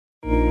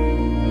Here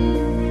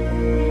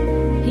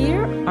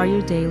are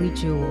your daily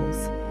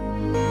jewels.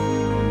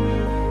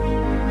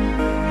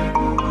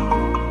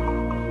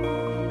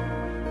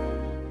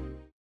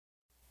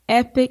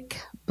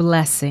 Epic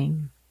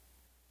blessing.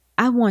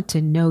 I want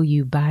to know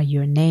you by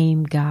your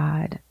name,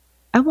 God.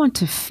 I want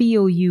to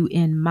feel you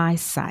in my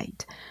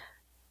sight.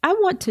 I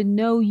want to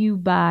know you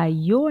by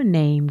your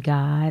name,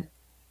 God.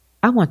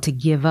 I want to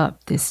give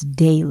up this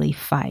daily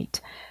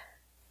fight.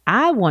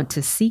 I want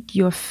to seek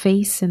your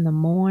face in the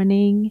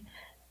morning.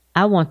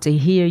 I want to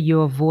hear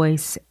your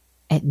voice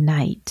at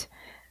night.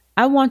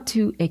 I want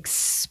to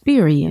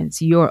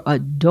experience your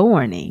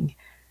adorning.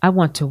 I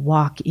want to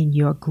walk in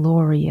your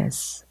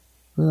glorious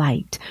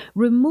light.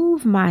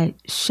 Remove my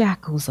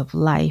shackles of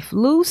life.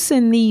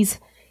 Loosen these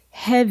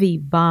heavy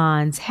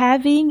bonds.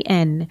 Having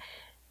an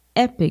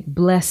epic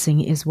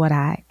blessing is what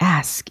I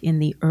ask in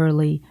the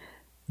early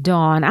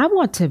dawn. I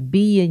want to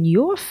be in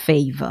your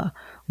favor,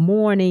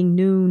 morning,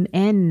 noon,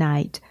 and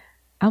night.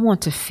 I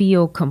want to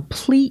feel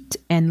complete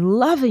and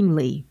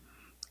lovingly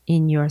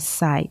in your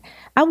sight.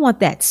 I want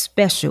that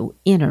special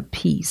inner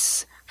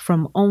peace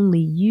from only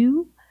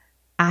you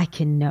I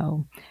can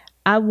know.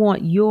 I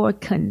want your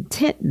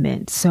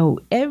contentment so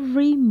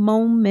every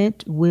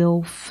moment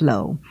will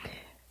flow.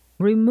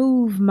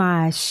 Remove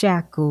my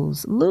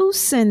shackles,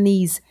 loosen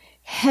these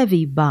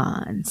heavy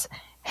bonds.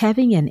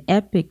 Having an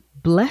epic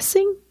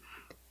blessing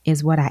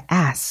is what I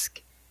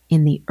ask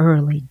in the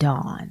early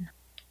dawn.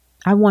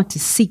 I want to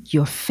seek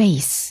your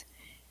face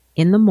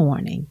in the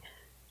morning.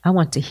 I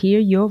want to hear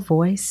your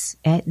voice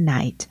at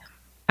night.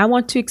 I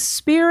want to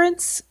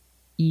experience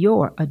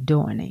your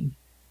adorning.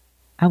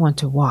 I want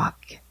to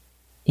walk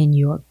in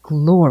your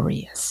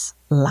glorious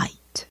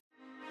light.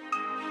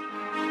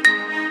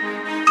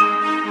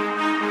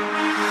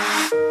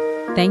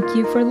 Thank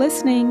you for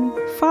listening.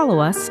 Follow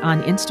us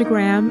on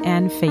Instagram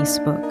and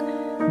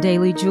Facebook.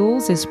 Daily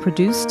Jewels is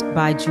produced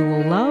by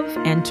Jewel Love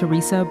and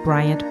Teresa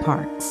Bryant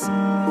Parks.